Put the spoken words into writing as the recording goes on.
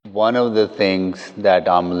One of the things that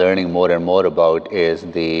I'm learning more and more about is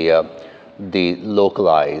the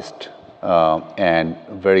localized and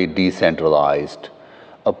very decentralized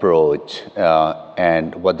approach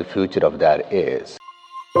and what the future of that is.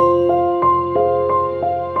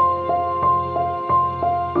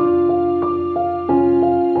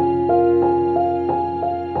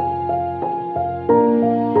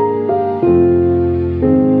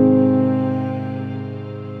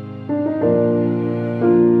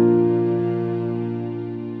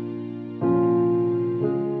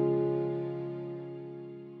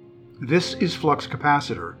 This is Flux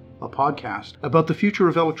Capacitor, a podcast about the future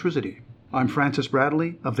of electricity. I'm Francis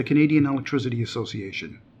Bradley of the Canadian Electricity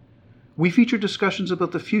Association. We feature discussions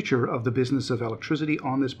about the future of the business of electricity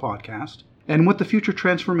on this podcast and what the future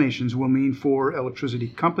transformations will mean for electricity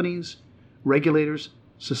companies, regulators,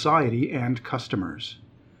 society, and customers.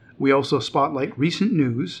 We also spotlight recent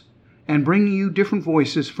news and bring you different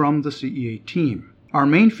voices from the CEA team. Our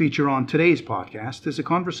main feature on today's podcast is a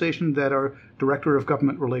conversation that our Director of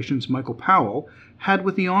Government Relations, Michael Powell, had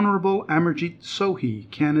with the Honourable Amarjeet Sohi,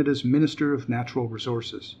 Canada's Minister of Natural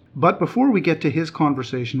Resources. But before we get to his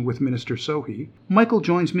conversation with Minister Sohi, Michael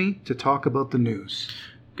joins me to talk about the news.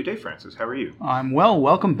 Good day, Francis. How are you? I'm well.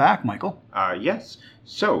 Welcome back, Michael. Yes.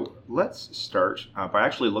 So let's start by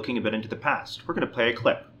actually looking a bit into the past. We're going to play a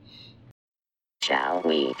clip. Shall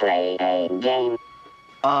we play a game?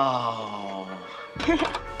 Oh.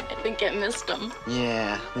 I think I missed him.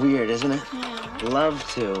 Yeah, weird, isn't it? Yeah. Love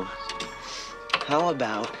to. How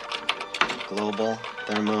about global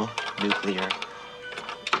thermonuclear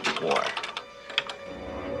war?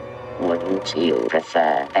 Wouldn't you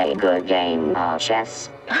prefer a good game of chess?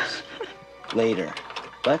 Later,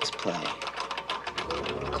 let's play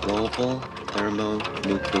global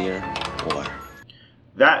thermonuclear war.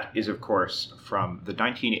 That is, of course, from the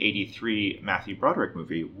 1983 Matthew Broderick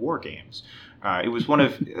movie, War Games. It was one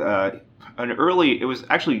of it was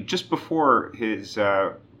actually just before his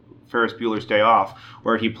Ferris Bueller's Day Off,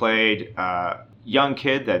 where he played a young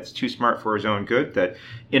kid that's too smart for his own good, that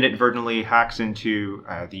inadvertently hacks into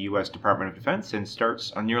the U.S. Department of Defense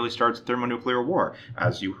and nearly starts thermonuclear war,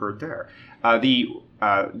 as you heard there.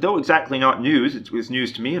 Though exactly not news, it was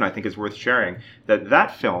news to me, and I think it's worth sharing,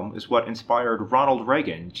 that film is what inspired Ronald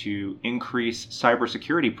Reagan to increase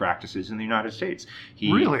cybersecurity practices in the United States.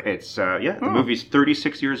 Really? The movie's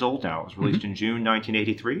 36 years old now. It was released in June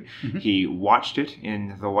 1983. Mm-hmm. He watched it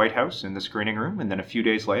in the White House in the screening room, and then a few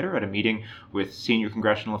days later at a meeting with senior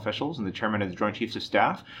congressional officials and the chairman of the Joint Chiefs of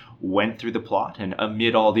Staff, went through the plot, and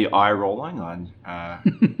amid all the eye rolling on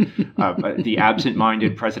the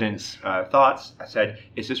absent-minded president's thoughts, I said,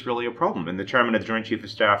 is this really a problem? And the chairman of the Joint Chiefs of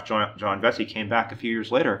Staff, John Vesey, came back a few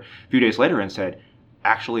days later and said,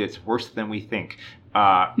 actually, it's worse than we think.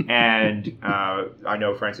 And I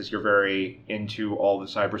know, Francis, you're very into all the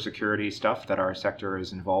cybersecurity stuff that our sector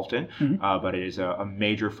is involved in, but it is a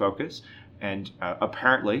major focus. And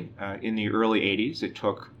apparently, in the early 80s, it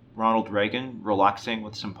took Ronald Reagan relaxing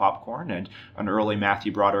with some popcorn and an early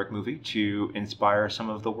Matthew Broderick movie to inspire some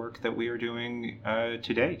of the work that we are doing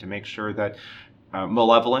today to make sure that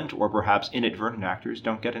malevolent or perhaps inadvertent actors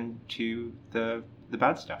don't get into the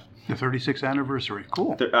bad stuff. The 36th anniversary.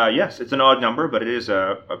 Cool. Yes, it's an odd number, but it is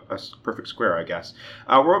a perfect square, I guess.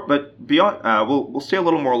 But beyond, we'll stay a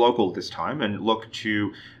little more local this time and look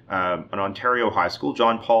to an Ontario high school.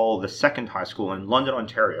 John Paul II High School in London,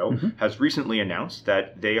 Ontario, has recently announced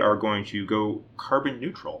that they are going to go carbon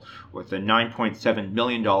neutral with a $9.7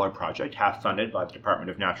 million project, half funded by the Department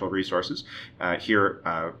of Natural Resources,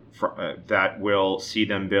 that will see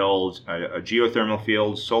them build a geothermal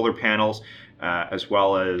field, solar panels, as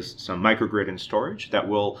well as some microgrid and storage that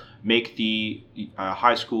will make the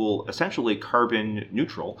high school essentially carbon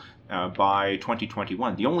neutral by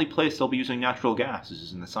 2021. The only place they'll be using natural gas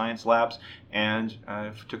is in the science labs and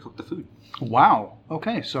to cook the food. Wow.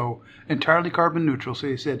 Okay, so entirely carbon neutral. So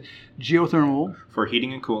you said geothermal. For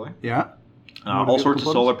heating and cooling. Yeah. All sorts of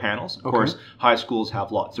solar panels. Of course, high schools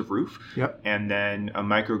have lots of roof. Yep. And then a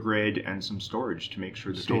microgrid and some storage to make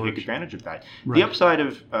sure that they take advantage of that. Right. The upside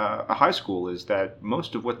of a high school is that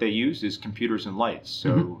most of what they use is computers and lights.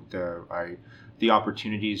 So the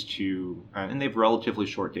opportunities to, and they have relatively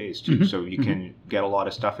short days too, so you can get a lot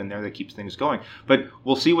of stuff in there that keeps things going. But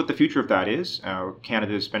we'll see what the future of that is.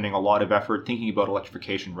 Canada is spending a lot of effort thinking about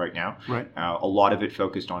electrification right now. Right. A lot of it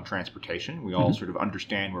focused on transportation. We all sort of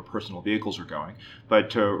understand where personal vehicles are going. But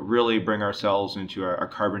to really bring ourselves into a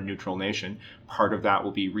carbon neutral nation, part of that will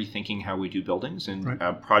be rethinking how we do buildings, and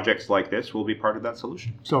projects like this will be part of that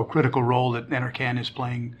solution. So a critical role that Enercan is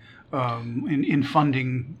playing in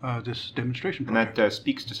funding this demonstration And project. that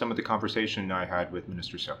speaks to some of the conversation I had with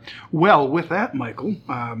Minister Sohi. Well, with that, Michael,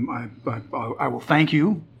 I will thank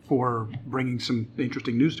you for bringing some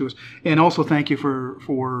interesting news to us, and also thank you for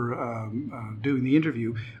doing the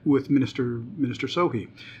interview with Minister Sohi.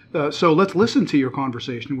 So let's listen to your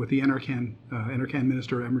conversation with the NRCan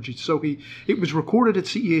Minister Amarjeet Sohi. It was recorded at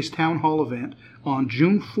CEA's Town Hall event on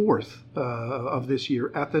June 4th of this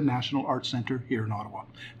year at the National Arts Centre here in Ottawa.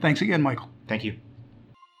 Thanks again, Michael. Thank you.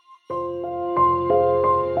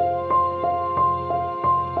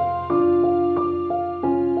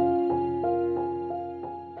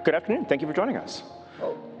 Good afternoon. Thank you for joining us.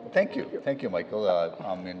 Oh, thank you, Michael.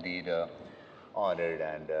 I'm indeed honored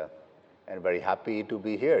and very happy to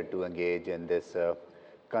be here to engage in this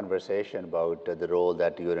conversation about the role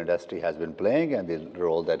that your industry has been playing and the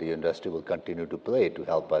role that your industry will continue to play to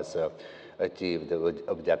help us achieve the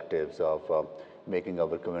objectives of making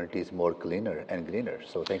our communities more cleaner and greener.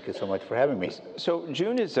 So thank you so much for having me. So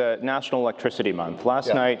June is National Electricity Month. Last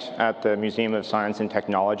Yeah. night at the Museum of Science and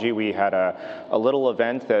Technology, we had a little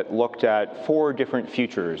event that looked at 4 different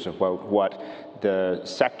futures of what the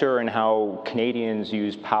sector and how Canadians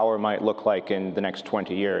use power might look like in the next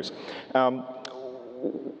 20 years.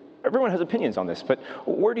 Everyone has opinions on this, but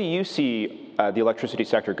where do you see the electricity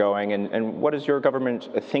sector going, and what is your government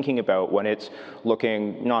thinking about when it's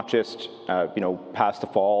looking not just past the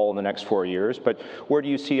fall in the next 4 years, but where do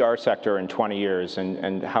you see our sector in 20 years,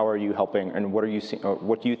 and how are you helping, and what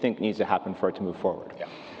do you think needs to happen for it to move forward? Yeah.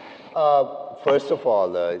 First of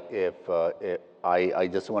all, I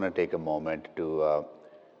just want to take a moment to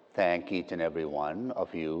thank each and every one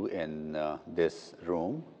of you in this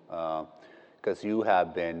room, because you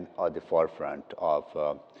have been at the forefront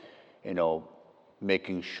of,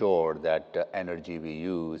 making sure that energy we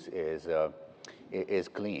use is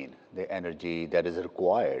clean, the energy that is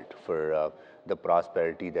required for the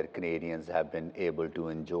prosperity that Canadians have been able to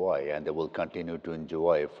enjoy and they will continue to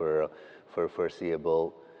enjoy for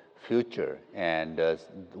foreseeable future. And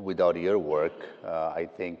without your work, I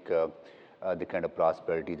think the kind of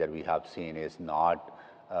prosperity that we have seen is not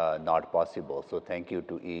possible. So thank you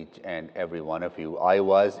to each and every one of you. I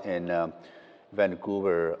was in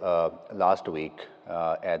Vancouver last week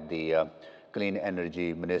at the Clean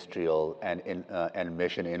Energy Ministerial and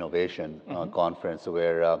Mission Innovation Conference,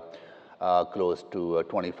 where close to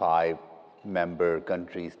 25 member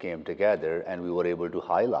countries came together, and we were able to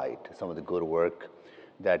highlight some of the good work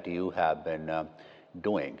that you have been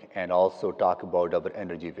doing, and also talk about our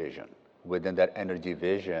energy vision. Within that energy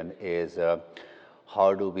vision is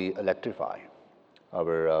how do we electrify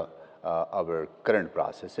our current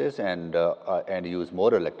processes and use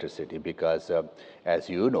more electricity, because as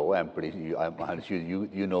you know, I'm sure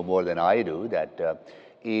you know more than I do that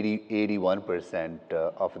 81%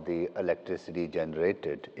 of the electricity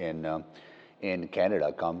generated in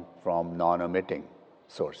Canada come from non-emitting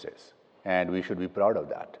sources, and we should be proud of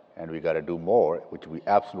that, and we got to do more, which we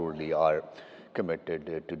absolutely are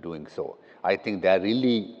committed to doing so. I think that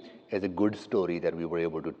really is a good story that we were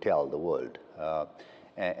able to tell the world,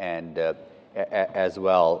 and as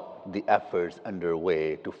well the efforts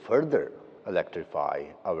underway to further electrify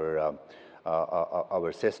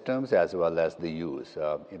our systems as well as the use.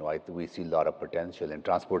 We see a lot of potential in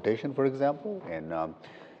transportation, for example,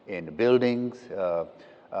 in buildings,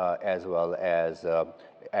 as well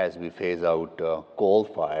as we phase out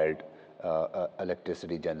coal-fired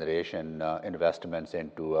electricity generation, investments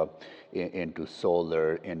into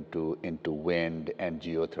solar, into wind and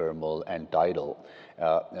geothermal and tidal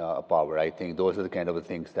power. I think those are the kind of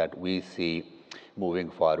things that we see moving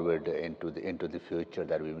forward into the future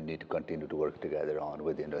that we will need to continue to work together on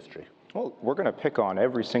with the industry. Well, we're going to pick on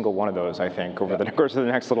every single one of those, I think, over the course of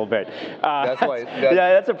the next little bit. That's why.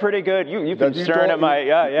 That's a pretty good. You've been staring at my.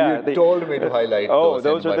 You told me to highlight.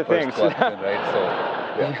 Those are the things. Question, right? So,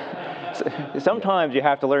 yeah. Sometimes you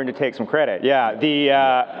have to learn to take some credit. Yeah.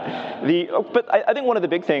 But I think one of the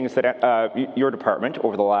big things that your department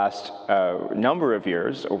over the last number of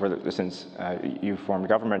years, since you formed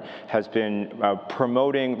government, has been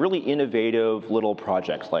promoting really innovative little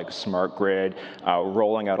projects like smart grid,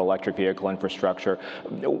 rolling out electric vehicle infrastructure.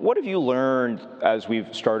 What have you learned as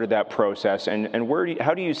we've started that process, and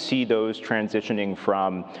how do you see those transitioning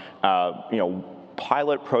from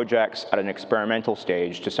pilot projects at an experimental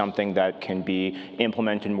stage to something that can be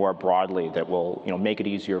implemented more broadly, that will make it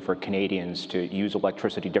easier for Canadians to use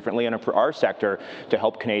electricity differently, and for our sector to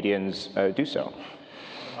help Canadians do so?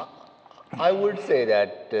 I would say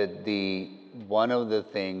that one of the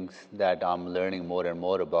things that I'm learning more and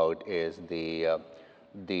more about is the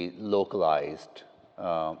localized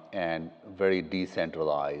and very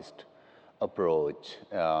decentralized approach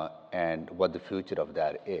and what the future of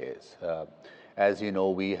that is. As you know,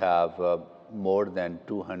 we have more than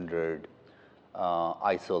 200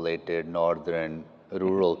 isolated northern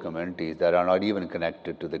rural communities that are not even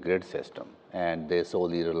connected to the grid system, and they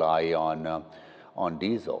solely rely on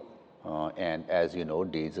diesel. And as you know,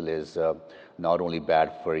 diesel is not only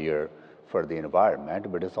bad for the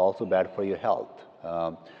environment, but it's also bad for your health.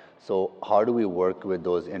 So how do we work with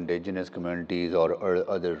those indigenous communities or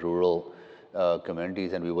other rural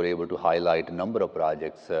communities? And we were able to highlight a number of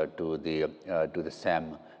projects to the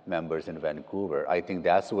SEM members in Vancouver. I think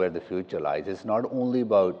that's where the future lies. It's not only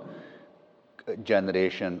about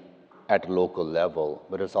generation at local level,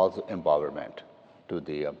 but it's also empowerment to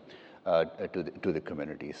the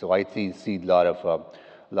community. So I see a lot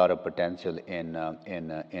of potential in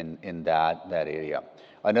that area.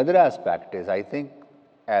 Another aspect is, I think,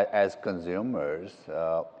 as consumers,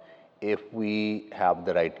 if we have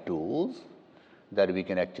the right tools that we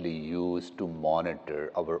can actually use to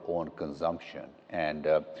monitor our own consumption and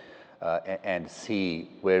see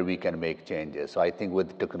where we can make changes. So I think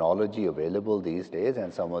with technology available these days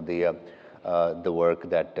and some of the work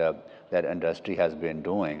that industry has been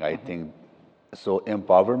doing, I think so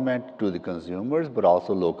empowerment to the consumers, but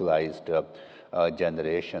also localized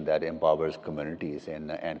generation that empowers communities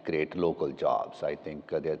and create local jobs. I think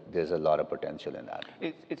there's a lot of potential in that.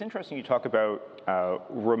 It's interesting you talk about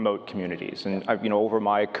remote communities, and over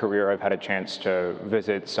my career I've had a chance to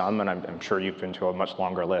visit some, and I'm sure you've been to a much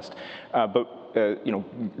longer list. But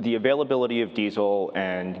the availability of diesel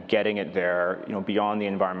and getting it there, beyond the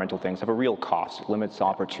environmental things, have a real cost. It limits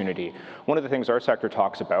opportunity. One of the things our sector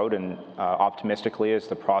talks about, and optimistically, is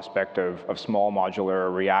the prospect of small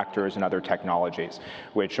modular reactors and other technologies,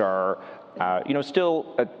 which are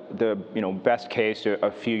still at the best case a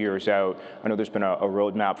few years out. I know there's been a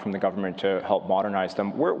roadmap from the government to help modernize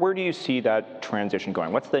them. Where do you see that transition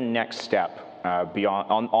going? What's the next step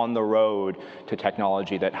beyond on the road to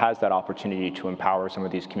technology that has that opportunity to empower some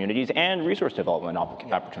of these communities and resource development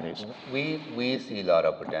opportunities? We see a lot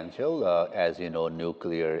of potential. As you know,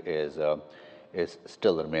 nuclear is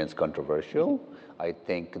still remains controversial. I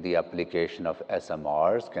think the application of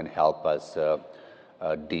SMRs can help us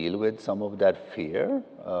deal with some of that fear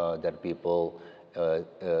that people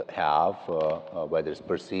have, whether it's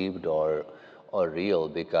perceived or real,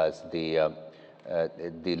 because the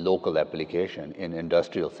local application in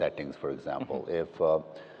industrial settings, for example,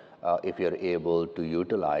 if you're able to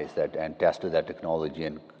utilize that and test that technology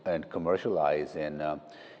and commercialize in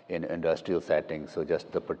industrial settings, so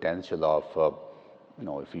just the potential of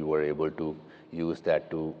if you were able to use that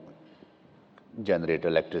to generate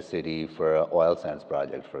electricity for an oil sands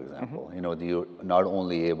project, for example, you're not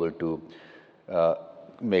only able to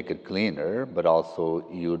make it cleaner, but also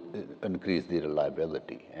you increase the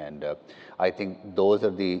reliability. And I think those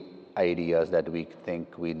are the ideas that we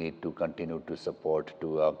think we need to continue to support,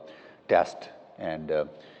 to test and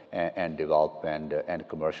develop and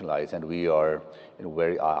commercialize. And we are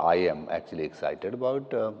I am actually excited about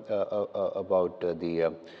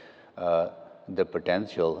the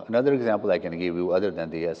potential. Another example I can give you, other than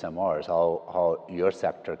the SMRs, how your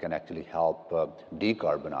sector can actually help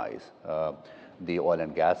decarbonize the oil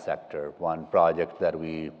and gas sector. One project that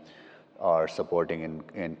we are supporting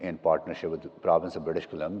in partnership with the province of British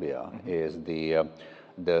Columbia is the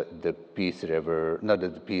Peace River, not the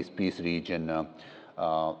Peace Region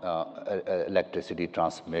electricity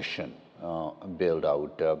transmission build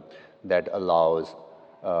out that allows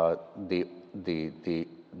the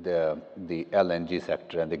LNG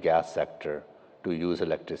sector and the gas sector to use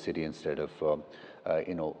electricity instead of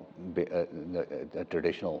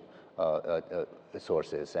traditional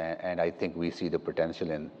sources, and I think we see the potential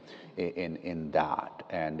in that.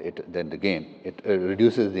 And then again, it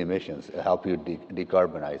reduces the emissions, help you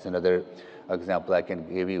decarbonize. Another example I can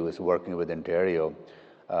give you is working with Ontario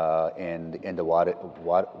in the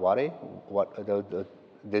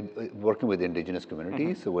working with indigenous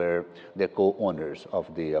communities where they're co-owners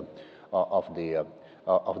of the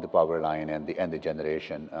power line and the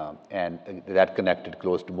generation, and that connected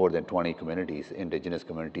close to more than 20 communities, indigenous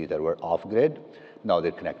communities that were off grid. Now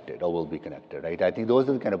they're connected or will be connected, right? I think those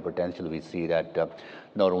are the kind of potential we see that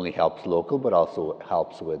not only helps local, but also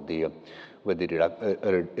helps with with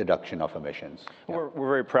the reduction of emissions. We're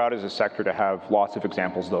very proud as a sector to have lots of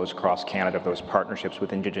examples of those across Canada, of those partnerships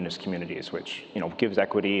with Indigenous communities, which gives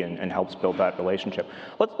equity and helps build that relationship.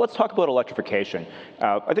 Let's talk about electrification.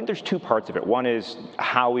 I think there's two parts of it. One is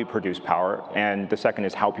how we produce power, and the second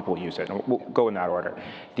is how people use it. And we'll go in that order.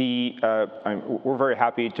 We're very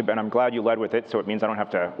happy to, and I'm glad you led with it, so it means I don't have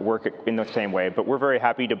to work it in the same way, but we're very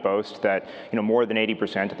happy to boast that more than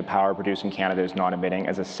 80% of the power produced in Canada is non-emitting.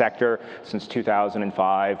 As a sector, since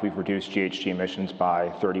 2005, we've reduced GHG emissions by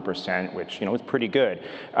 30%, which is pretty good.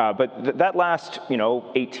 But that last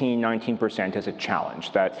 18, 19% is a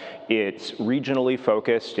challenge. That it's regionally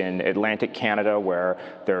focused in Atlantic Canada, where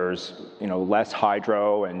there's less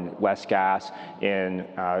hydro and less gas. In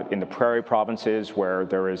the prairie provinces, where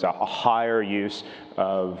there is a higher use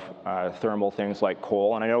of thermal things like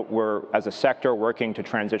coal. And I know we're, as a sector, working to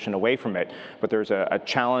transition away from it, but there's a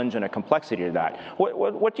challenge and a complexity to that.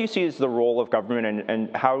 What do you see as the role of government,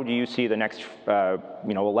 and how do you see the next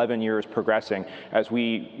 11 years progressing as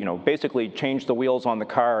we basically change the wheels on the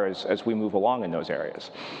car as we move along in those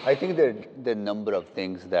areas? I think there are a number of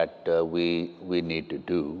things that we need to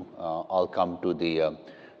do. I'll come to the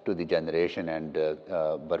generation, and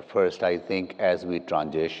but first, I think as we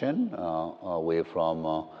transition away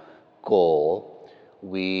from coal,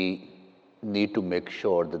 we need to make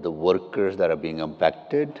sure that the workers that are being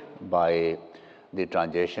impacted by the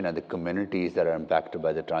transition and the communities that are impacted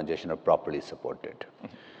by the transition are properly supported.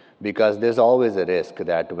 Because there's always a risk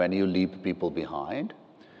that when you leave people behind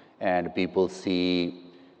and people see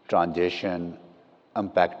transition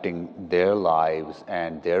impacting their lives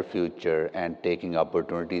and their future and taking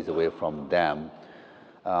opportunities away from them,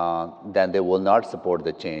 then they will not support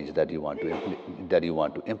the change that you want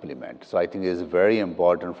to implement. So I think it is very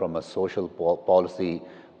important from a social policy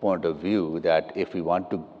point of view that if we want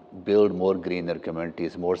to build more greener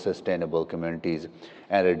communities, more sustainable communities,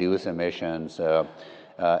 and reduce emissions,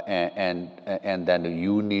 and then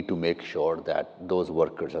you need to make sure that those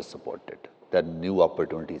workers are supported, that new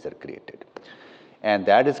opportunities are created. And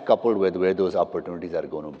that is coupled with where those opportunities are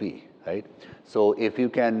going to be, right? So if you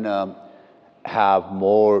can have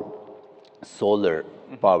more solar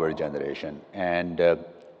power generation, and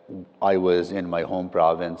I was in my home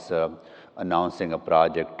province announcing a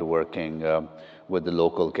project working with the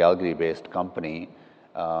local Calgary-based company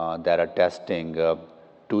that are testing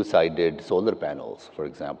two-sided solar panels, for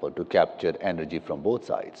example, to capture energy from both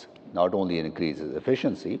sides. Not only increases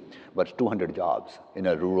efficiency, but 200 jobs in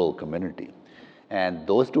a rural community. And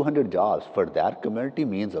those 200 jobs for that community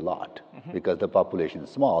means a lot because the population is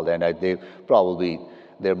small, and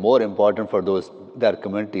they're more important for that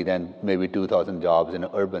community than maybe 2,000 jobs in an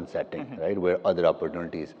urban setting, right, where other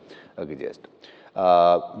opportunities exist.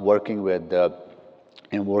 Working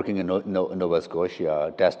in Nova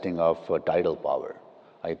Scotia, testing of tidal power.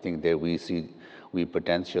 I think that we see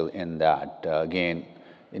potential in that. Again,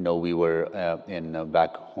 we were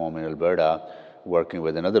back home in Alberta, working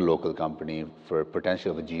with another local company for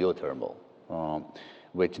potential of geothermal,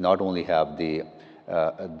 which not only have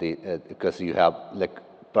because you have like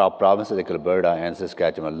provinces like Alberta and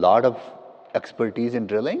Saskatchewan, a lot of expertise in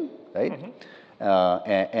drilling, right?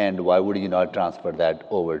 And why would you not transfer that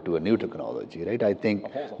over to a new technology, right? I think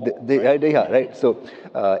right. So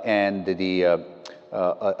and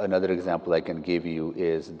another example I can give you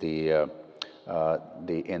is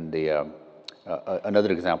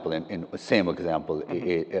another example in same example,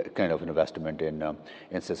 a kind of investment in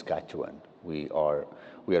Saskatchewan we are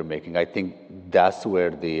making. I think that's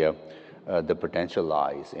where the potential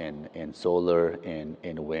lies in solar,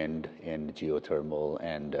 in wind, in geothermal,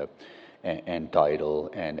 and tidal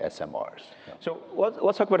and SMRs. Yeah. So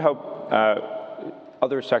let's talk about how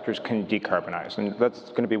other sectors can decarbonize, and that's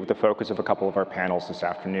going to be with the focus of a couple of our panels this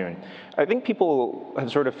afternoon. I think people have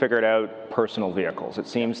sort of figured out personal vehicles. It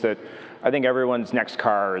seems that I think everyone's next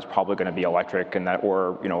car is probably going to be electric, and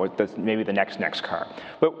maybe the next car.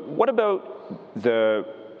 But what about the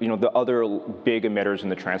other big emitters in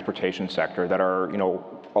the transportation sector that are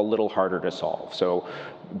a little harder to solve? So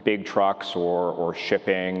big trucks or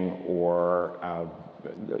shipping or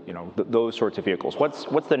those sorts of vehicles.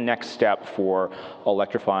 What's the next step for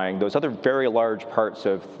electrifying those other very large parts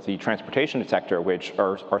of the transportation sector, which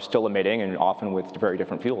are still emitting and often with very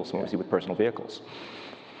different fuels than we see with personal vehicles?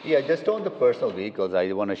 Yeah, just on the personal vehicles,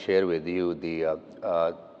 I want to share with you the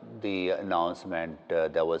announcement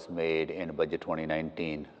that was made in Budget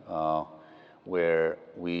 2019, where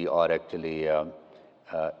we are actually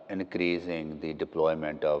increasing the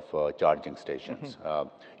deployment of charging stations.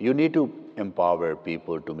 You need to empower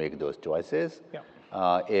people to make those choices. Yeah.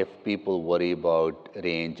 If people worry about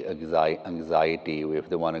range anxiety, if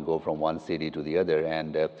they want to go from one city to the other,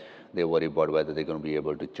 and they worry about whether they're going to be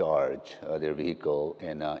able to charge their vehicle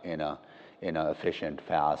in a efficient,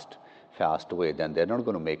 fast way, then they're not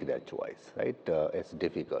going to make that choice, right? It's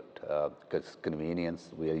difficult because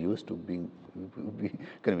convenience. We are used to being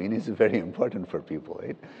convenience is very important for people,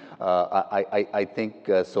 right? I think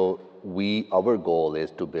so. Our goal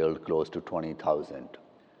is to build close to 20,000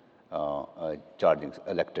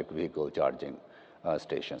 electric vehicle charging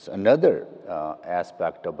stations. Another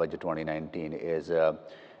aspect of Budget 2019 is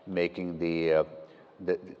making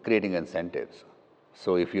creating incentives.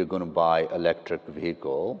 So if you're going to buy electric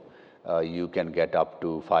vehicle, you can get up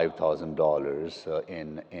to $5,000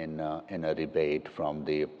 in a rebate from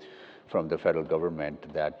the federal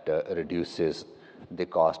government that reduces the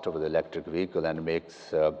cost of the electric vehicle and makes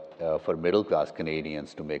for middle class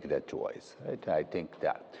Canadians to make that choice. Right? I think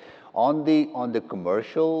that on the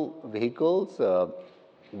commercial vehicles,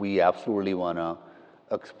 we absolutely want to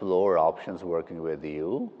explore options working with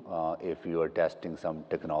you. If you are testing some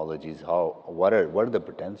technologies, what are the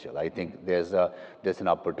potential? I think there's an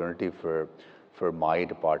opportunity for my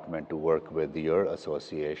department to work with your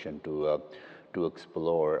association to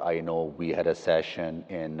explore. I know we had a session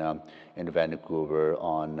in Vancouver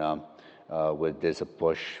on where there's a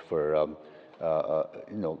push for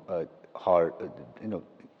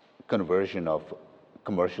conversion of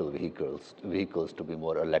commercial vehicles to be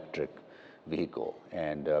more electric vehicle.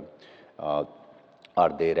 And are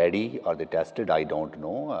they ready? Are they tested? I don't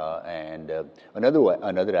know. And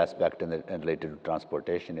another aspect related to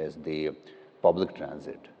transportation is the public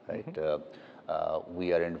transit, right?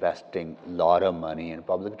 We are investing a lot of money in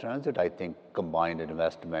public transit. I think combined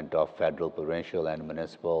investment of federal, provincial, and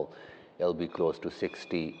municipal, it'll be close to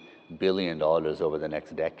 $60 billion over the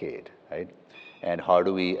next decade, right? And how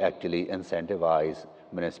do we actually incentivize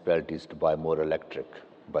municipalities to buy more electric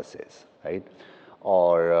buses, right?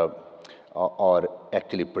 Or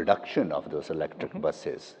actually production of those electric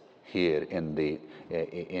buses here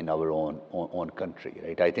in our own country,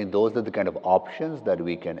 right? I think those are the kind of options that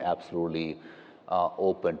we can absolutely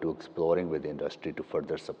open to exploring with the industry to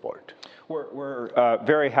further support. We're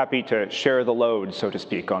very happy to share the load, so to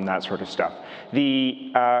speak, on that sort of stuff.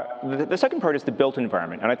 The second part is the built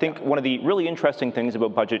environment. And I think one of the really interesting things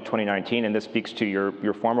about Budget 2019, and this speaks to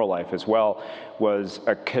your former life as well, was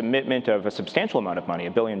a commitment of a substantial amount of money,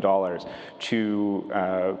 $1 billion, to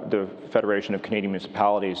the Federation of Canadian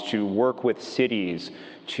Municipalities to work with cities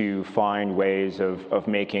to find ways of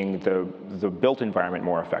making the built environment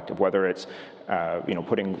more effective, whether it's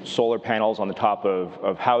putting solar panels on the top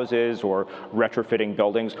of houses or retrofitting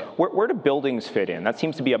buildings. Where do buildings fit in? That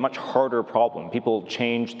seems to be a much harder problem. People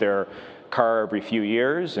change their car every few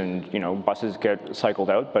years, and buses get cycled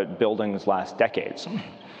out, but buildings last decades.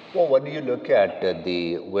 Well, when you look at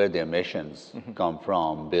where the emissions come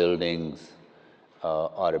from, buildings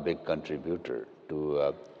are a big contributor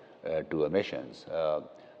to emissions.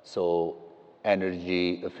 So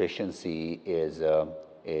energy efficiency is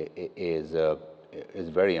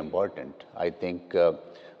very important. I think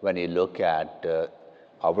when you look at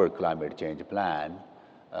our climate change plan,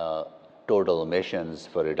 total emissions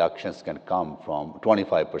for reductions can come from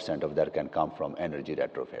 25% of that can come from energy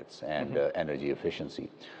retrofits and energy efficiency.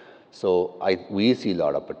 So we see a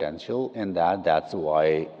lot of potential in that. That's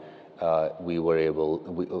why we were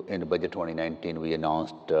able, in Budget 2019, we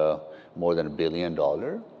announced more than $1 billion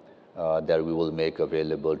that we will make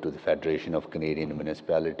available to the Federation of Canadian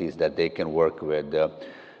Municipalities, that they can work with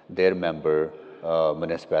their member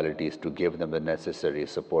municipalities to give them the necessary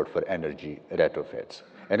support for energy retrofits.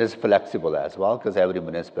 And it's flexible as well, because every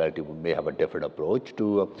municipality may have a different approach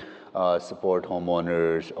to support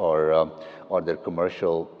homeowners or their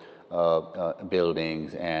commercial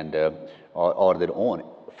buildings and or their own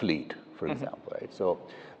fleet, for example, right? So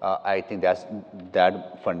I think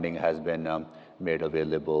that funding has been made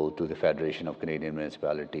available to the Federation of Canadian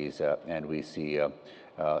Municipalities, and we see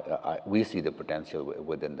the potential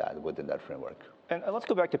within that framework. And let's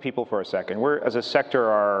go back to people for a second. We're, as a sector,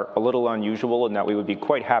 are a little unusual in that we would be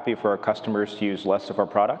quite happy for our customers to use less of our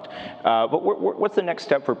product. But what's the next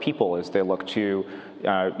step for people as they look to,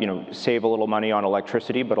 save a little money on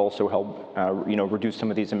electricity, but also help, reduce some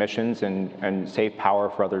of these emissions and save power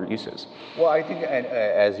for other uses? Well, I think,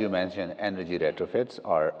 as you mentioned, energy retrofits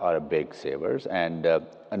are big savers, and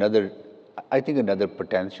another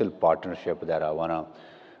potential partnership that I want to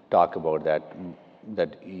talk about that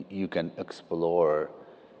you can explore.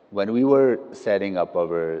 When we were setting up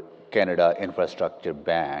our Canada Infrastructure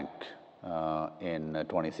Bank in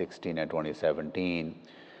 2016 and 2017,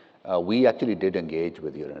 we actually did engage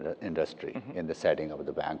with your industry in the setting of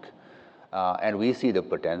the bank. And we see the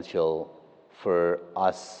potential for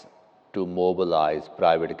us to mobilize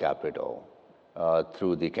private capital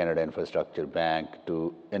through the Canada Infrastructure Bank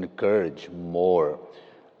to encourage more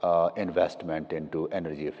investment into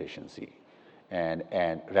energy efficiency and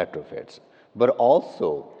retrofits, but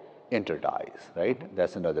also interties, right?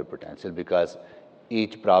 That's another potential because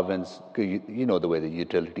each province, you know the way the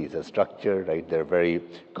utilities are structured, right? They're very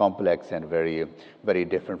complex and very, very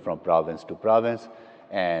different from province to province,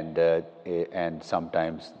 and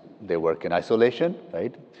sometimes they work in isolation,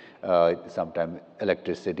 right? Sometimes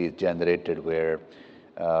electricity is generated where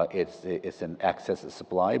it's an excess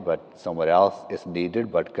supply, but somewhere else it's needed,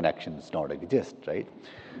 but connections don't exist, right?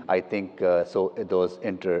 I think so. Those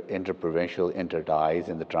interprovincial interties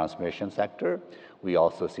in the transmission sector, we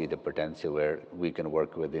also see the potential where we can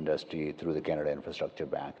work with industry through the Canada Infrastructure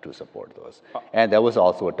Bank to support those. And that was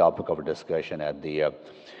also a topic of discussion at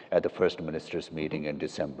the First Ministers meeting in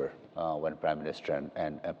December when Prime Minister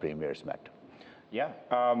and premiers met. Yeah,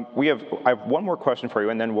 I have one more question for you,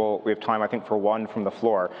 and then we have time, I think, for one from the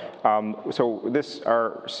floor. So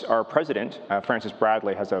our president, Francis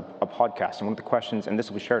Bradley, has a podcast, and one of the questions, and this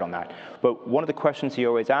will be shared on that, but one of the questions he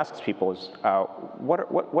always asks people is,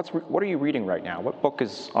 what are you reading right now? What book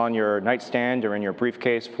is on your nightstand or in your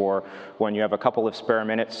briefcase for when you have a couple of spare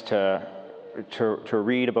minutes to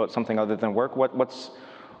read about something other than work?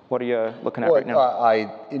 What are you looking at right now?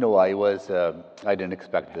 I didn't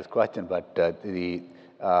expect this question, but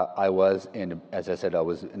I was as I said, I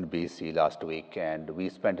was in BC last week, and we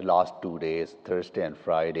spent the last 2 days, Thursday and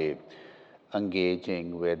Friday,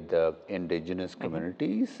 engaging with the Indigenous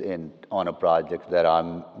communities on a project that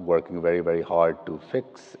I'm working very, very hard to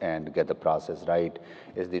fix and get the process right,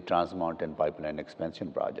 is the Trans Mountain Pipeline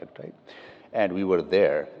Expansion Project, right? And we were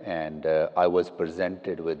there, and I was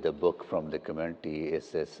presented with the book from the community. It's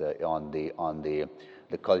this on the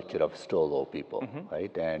culture of Stolo people,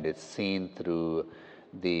 right? And it's seen through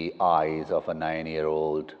the eyes of a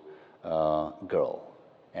 9-year-old girl,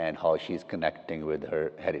 and how she's connecting with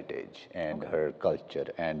her heritage and her culture.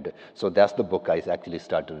 And so that's the book I actually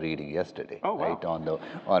started reading yesterday, right?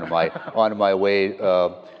 On my way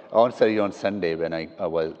on Sunday when I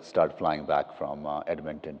will start flying back from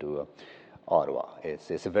Edmonton to Ottawa.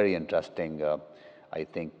 It's a very interesting. I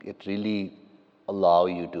think it really allow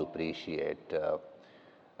you to appreciate.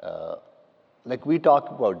 Like we talk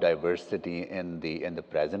about diversity in the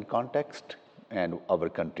present context, and our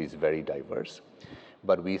country is very diverse,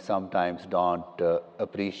 but we sometimes don't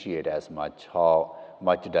appreciate as much how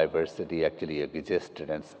much diversity actually existed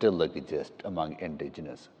and still exists among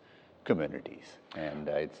Indigenous communities. And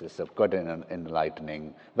it's quite an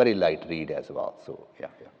enlightening, very light read as well. So yeah.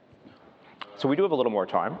 So we do have a little more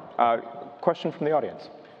time. Question from the audience.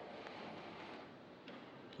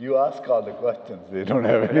 You ask all the questions. They don't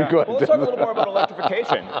have any questions. Well, let's talk a little more about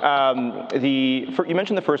electrification. You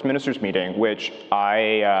mentioned the First Ministers meeting, which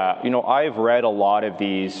I've read a lot of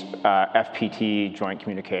these FPT joint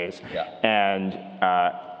communiques, and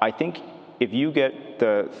I think if you get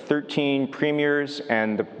the 13 premiers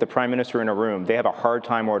and the prime minister in a room, they have a hard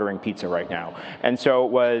time ordering pizza right now. And so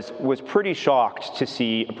was pretty shocked to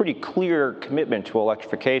see a pretty clear commitment to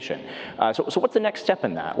electrification. So what's the next step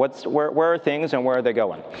in that? Where are things and where are they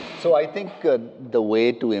going? So I think the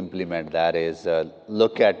way to implement that is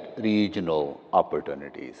look at regional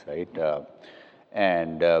opportunities, right?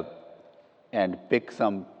 And pick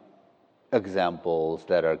some examples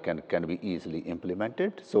that can be easily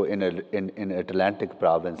implemented. So in Atlantic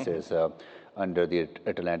provinces, under the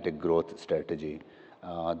Atlantic Growth Strategy,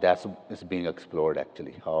 that's is being explored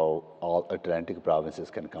actually, how all Atlantic provinces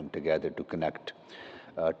can come together to connect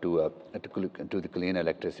to the clean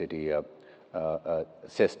electricity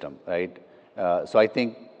system, right? So I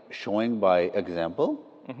think showing by example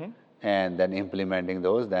and then implementing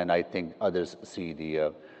those, then I think others see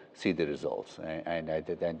the results, and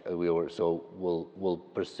then we'll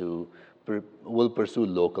pursue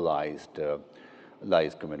localized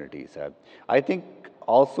communities. I think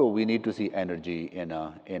also we need to see energy in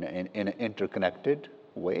an interconnected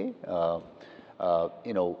way.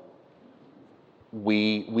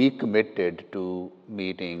 We committed to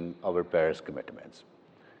meeting our Paris commitments,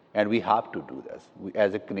 and we have to do this.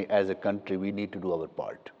 As a country, we need to do our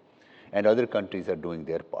part, and other countries are doing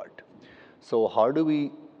their part. So how do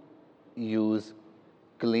we use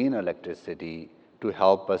clean electricity to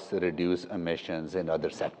help us reduce emissions in other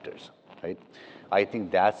sectors, right? I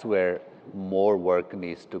think that's where more work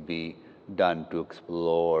needs to be done to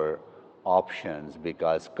explore options,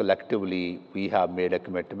 because collectively we have made a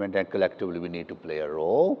commitment and collectively we need to play a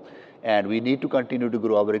role. And we need to continue to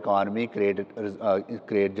grow our economy,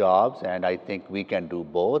 create jobs, and I think we can do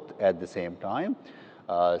both at the same time.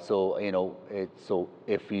 So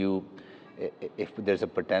if there's a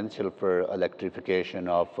potential for electrification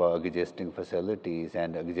of existing facilities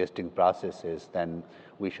and existing processes, then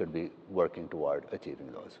we should be working toward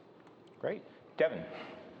achieving those. Great. Devin.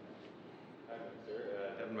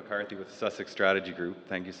 Devin McCarthy with Sussex Strategy Group.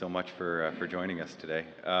 Thank you so much for joining us today.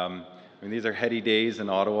 I mean, these are heady days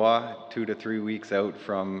in Ottawa, 2 to 3 weeks out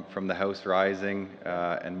from the House rising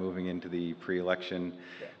and moving into the pre-election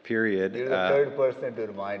period. You're the third person to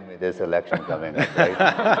remind me this election coming up, right?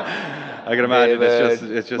 I can imagine.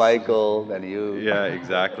 David, it's just Michael, then you. Yeah,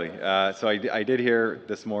 exactly. So I did hear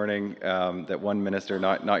this morning that one minister,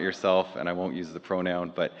 not yourself, and I won't use the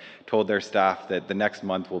pronoun, but told their staff that the next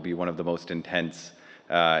month will be one of the most intense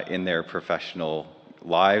in their professional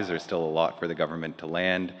lives. There's still a lot for the government to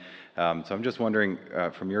land. So I'm just wondering,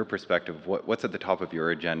 from your perspective, what's at the top of your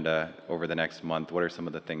agenda over the next month? What are some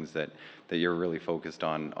of the things that you're really focused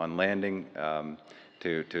on landing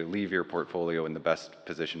to leave your portfolio in the best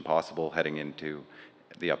position possible heading into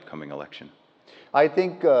the upcoming election? I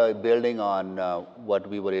think building on what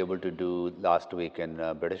we were able to do last week in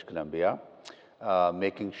British Columbia,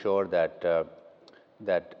 making sure that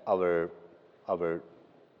our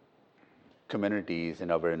communities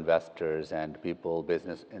and our investors and people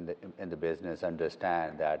business in the business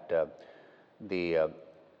understand that the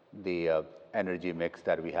energy mix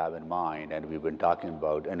that we have in mind and we've been talking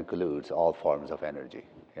about includes all forms of energy,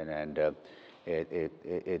 and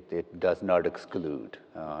it does not exclude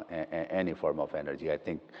any form of energy. I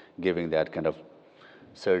think giving that kind of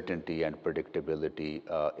certainty and predictability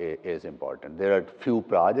is important. There are few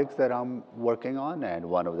projects that I'm working on, and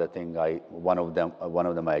one of them I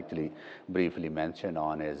actually briefly mentioned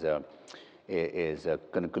on is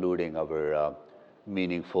concluding our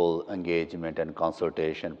meaningful engagement and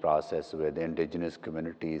consultation process with Indigenous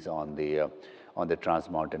communities on the Trans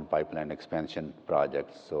Mountain Pipeline expansion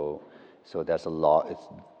project. So that's a lot.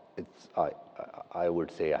 I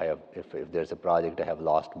would say if there's a project I have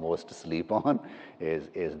lost most sleep on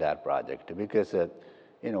is that project, because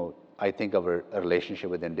I think our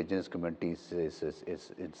relationship with Indigenous communities is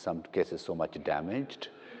in some cases so much damaged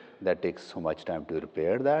that takes so much time to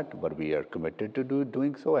repair that, but we are committed to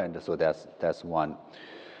doing so, and so that's one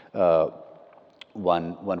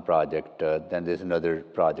project. Then there's another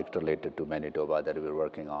project related to Manitoba that we're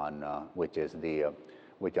working on, which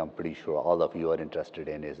I'm pretty sure all of you are interested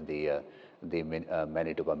in, is the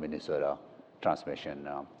Manitoba Minnesota transmission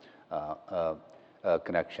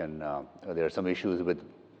connection. There are some issues with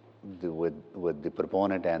the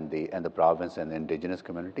proponent and the province and the Indigenous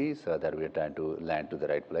communities that we are trying to land to the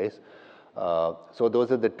right place. So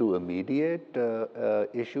those are the two immediate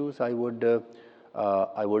issues I would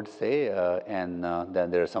say, and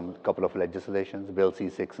then there are some couple of legislations. Bill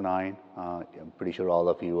C-69, I'm pretty sure all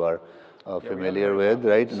of you are familiar with,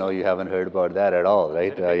 right? No, you haven't heard about that at all,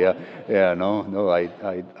 right? No, I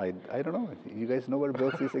don't know. You guys know what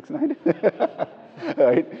Bill C-69 is?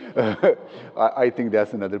 Right? I think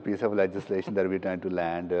that's another piece of legislation that we're trying to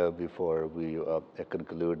land before we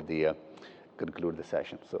conclude the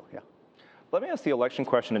session. So, yeah. Let me ask the election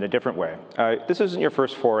question in a different way. This isn't your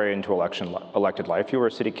first foray into elected life. You were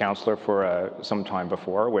a city councillor for some time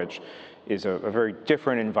before, which is a very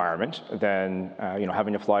different environment than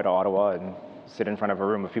having to fly to Ottawa and sit in front of a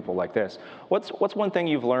room of people like this. What's one thing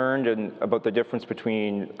you've learned about the difference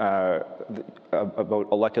between about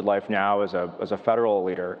elected life now as a federal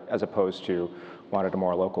leader as opposed to one at a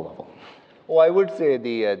more local level? Well, I would say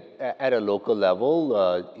at a local level,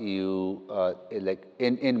 like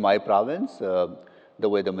in my province, the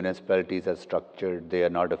way the municipalities are structured, they are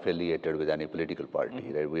not affiliated with any political party.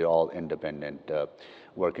 Mm-hmm. Right? We're all independent,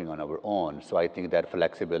 working on our own. So I think that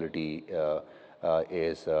flexibility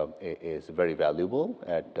is very valuable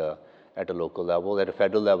at a local level. At a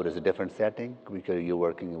federal level, it's a different setting because you're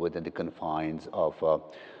working within the confines of a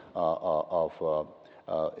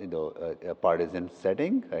partisan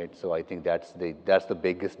setting, right? So I think that's the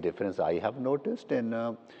biggest difference I have noticed in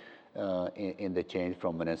the change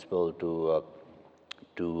from municipal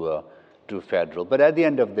to federal. But at the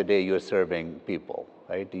end of the day, you're serving people,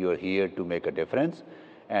 right? You're here to make a difference,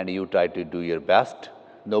 and you try to do your best.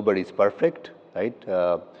 Nobody's perfect, right?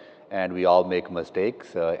 And we all make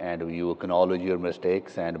mistakes, and you acknowledge your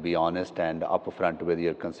mistakes and be honest and upfront with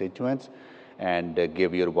your constituents, and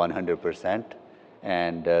give your 100%.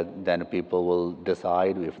 And then people will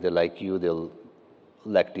decide if they like you, they'll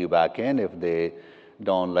elect you back in. If they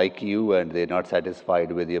don't like you and they're not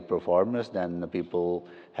satisfied with your performance, then the people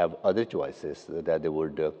have other choices that they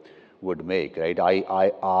would make, right?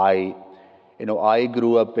 I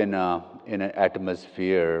grew up in an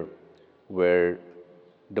atmosphere where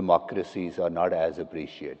democracies are not as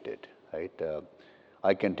appreciated, right?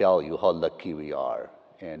 I can tell you how lucky we are.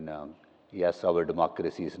 And yes, our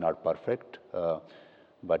democracy is not perfect,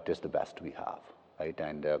 but it's the best we have, right?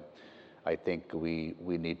 And I think we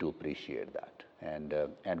need to appreciate that. And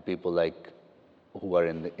people like who are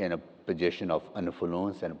in a position of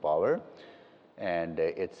influence and power, and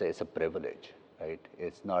it's a privilege, right?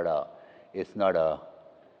 It's not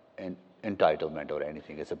an entitlement or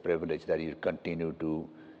anything. It's a privilege that you continue to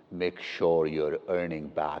make sure you're earning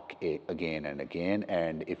back again and again.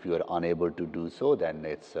 And if you're unable to do so, then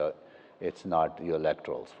it's not your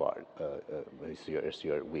electoral's fault. It's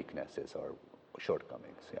your weaknesses or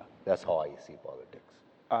shortcomings. Yeah, that's how I see politics.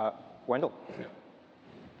 Wendell.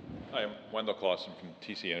 Hi, I'm Wendell Clausen from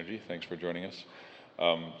TC Energy. Thanks for joining us.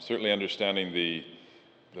 Certainly understanding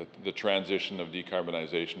the transition of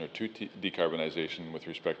decarbonization or to decarbonization with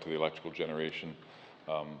respect to the electrical generation.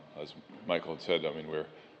 As Michael had said, I mean,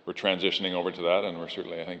 we're transitioning over to that, and we're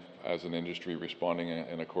certainly, I think, as an industry responding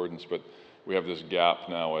in accordance, but we have this gap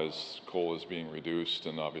now as coal is being reduced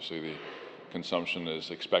and obviously the consumption is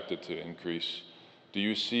expected to increase. Do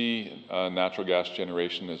you see natural gas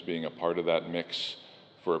generation as being a part of that mix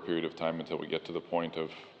for a period of time until we get to the point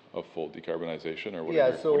of full decarbonization, or what are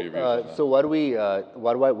your views on that? So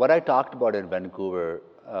what I talked about in Vancouver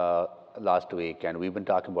last week, and we've been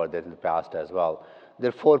talking about that in the past as well, there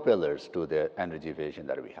are 4 pillars to the energy vision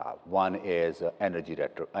that we have. One is energy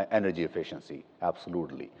efficiency,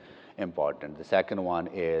 absolutely important. The second one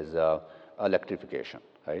is electrification,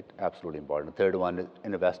 right? Absolutely important. The third one is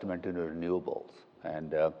investment in renewables,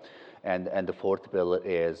 and the fourth pillar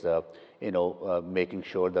is making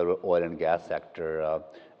sure that the oil and gas sector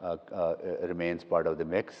remains part of the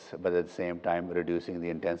mix, but at the same time reducing the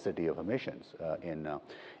intensity of emissions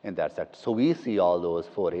in that sector. So we see all those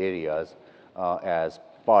 4 areas as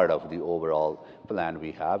part of the overall plan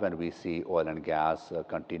we have, and we see oil and gas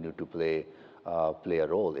continue to play a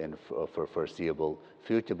role in for foreseeable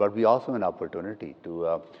future. But we also have an opportunity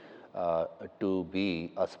to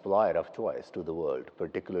be a supplier of choice to the world,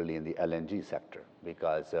 particularly in the LNG sector,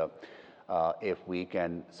 because if we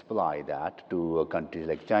can supply that to countries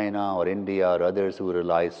like China or India or others who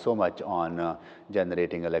rely so much on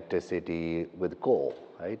generating electricity with coal,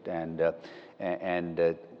 right, and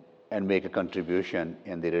make a contribution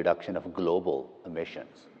in the reduction of global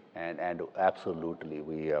emissions, and absolutely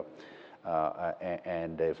we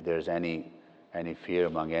and if there's any fear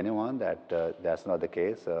among anyone that that's not the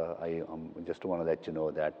case, I just want to let you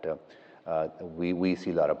know that we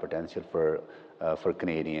see a lot of potential for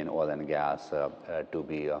Canadian oil and gas to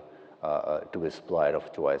be a supplier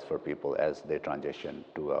of choice for people as they transition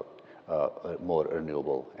to more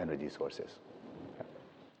renewable energy sources.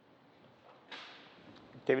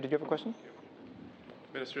 David, did you have a question?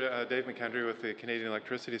 Minister, Dave McKendry with the Canadian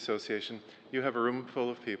Electricity Association. You have a room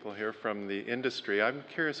full of people here from the industry. I'm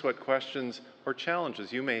curious what questions or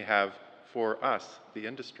challenges you may have for us, the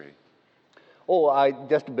industry.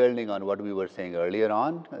 Just building on what we were saying earlier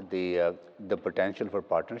on, the potential for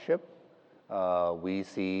partnership. We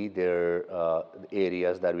see there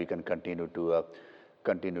areas that we can continue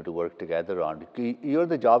to work together on. You're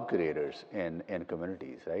the job creators in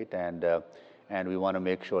communities, right? And we want to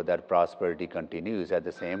make sure that prosperity continues. At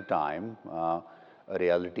the same time,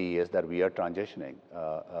 reality is that we are transitioning.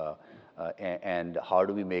 And how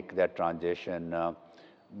do we make that transition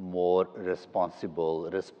more responsible,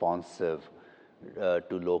 responsive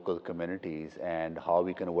to local communities, and how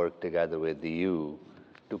we can work together with you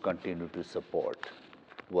to continue to support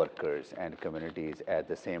workers and communities at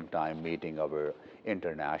the same time meeting our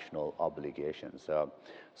international obligations.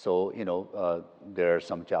 So there are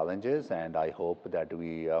some challenges, and I hope that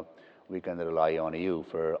we can rely on you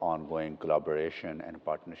for ongoing collaboration and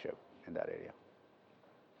partnership in that area.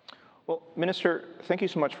 Well, Minister, thank you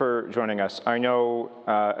so much for joining us. I know,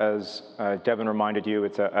 as Devin reminded you,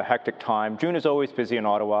 it's a hectic time. June is always busy in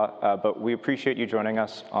Ottawa, but we appreciate you joining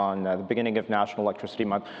us on the beginning of National Electricity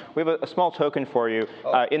Month. We have a small token for you.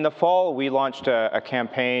 In the fall, we launched a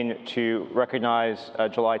campaign to recognize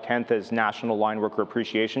July 10th as National Line Worker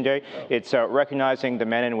Appreciation Day. It's recognizing the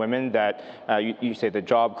men and women that, you say the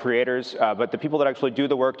job creators, but the people that actually do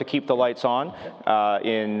the work to keep the lights on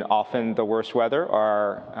in often the worst weather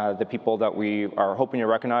are the people people that we are hoping to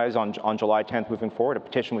recognize on July 10th moving forward. A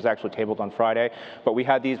petition was actually tabled on Friday, but we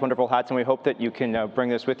had these wonderful hats, and we hope that you can bring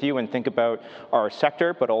this with you and think about our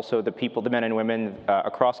sector, but also the people, the men and women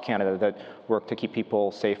across Canada that work to keep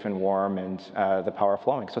people safe and warm and the power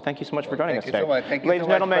flowing. So thank you so much for joining us today. Thank you Ladies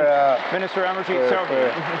so and much gentlemen, Minister Amarjeet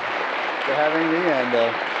Sohi. For having me, and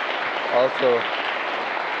also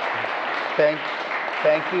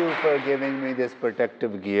thank you for giving me this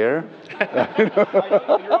protective gear.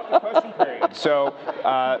 So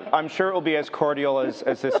I'm sure it will be as cordial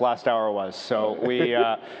as this last hour was. So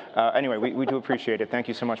anyway, we do appreciate it. Thank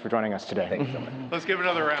you so much for joining us today. Thank you so much. Let's give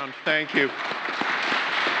another round. Thank you.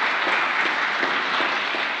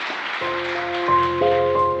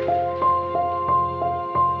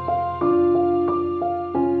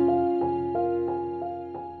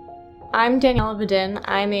 I'm Daniela Vadin.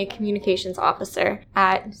 I'm a communications officer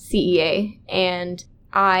at CEA, and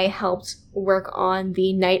I helped work on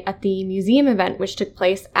the Night at the Museum event, which took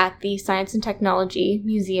place at the Science and Technology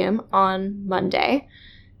Museum on Monday.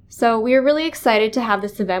 So we were really excited to have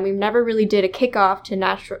this event. We never really did a kickoff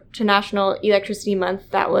to National Electricity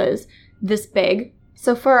Month that was this big.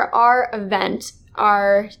 So for our event,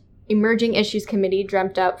 our Emerging Issues Committee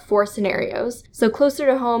dreamt up 4 scenarios. So closer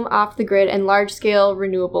to home, off the grid, and large-scale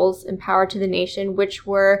renewables and power to the nation, which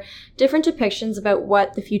were different depictions about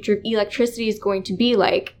what the future of electricity is going to be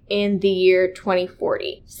like in the year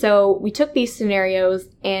 2040. So we took these scenarios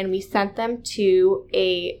and we sent them to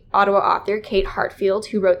a Ottawa author, Kate Hartfield,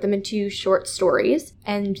 who wrote them into short stories.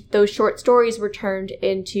 And those short stories were turned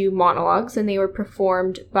into monologues, and they were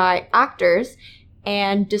performed by actors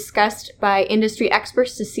and discussed by industry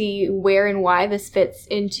experts to see where and why this fits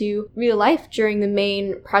into real life during the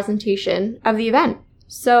main presentation of the event.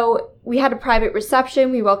 So we had a private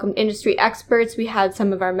reception. We welcomed industry experts. We had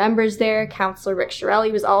some of our members there. Councillor Rick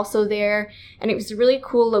Shirelli was also there. And it was a really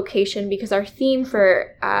cool location because our theme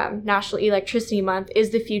for National Electricity Month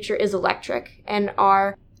is The Future is Electric. And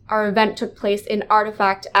our event took place in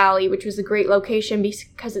Artifact Alley, which was a great location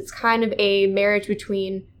because it's kind of a marriage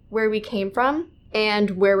between where we came from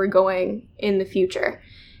and where we're going in the future.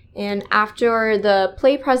 And after the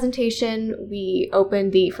play presentation, we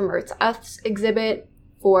opened the From Earth to Us exhibit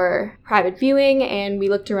for private viewing, and we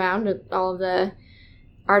looked around at all of the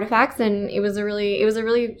artifacts, and it was a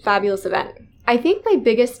really fabulous event. I think my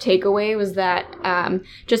biggest takeaway was that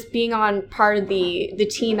just being on part of the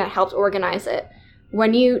team that helped organize it.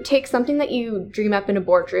 When you take something that you dream up in a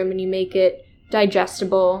boardroom and you make it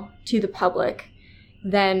digestible to the public,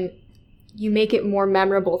 then you make it more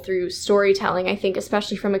memorable through storytelling. I think,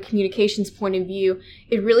 especially from a communications point of view,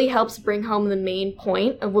 it really helps bring home the main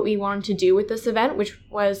point of what we wanted to do with this event, which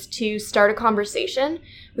was to start a conversation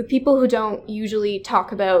with people who don't usually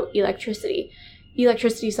talk about electricity.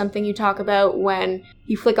 Electricity is something you talk about when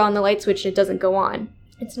you flick on the light switch and it doesn't go on.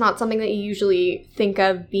 It's not something that you usually think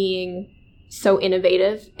of being so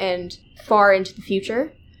innovative and far into the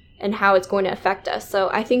future and how it's going to affect us.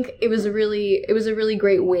 So I think it was a really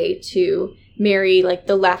great way to marry like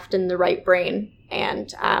the left and the right brain,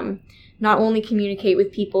 and not only communicate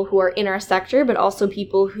with people who are in our sector, but also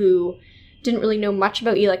people who didn't really know much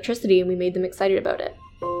about electricity, and we made them excited about it.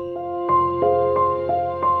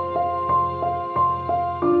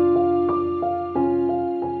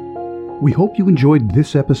 We hope you enjoyed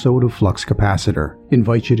this episode of Flux Capacitor.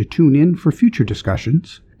 Invite you to tune in for future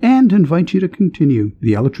discussions, and invite you to continue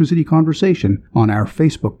the electricity conversation on our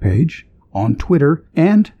Facebook page, on Twitter,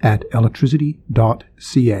 and at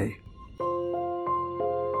electricity.ca.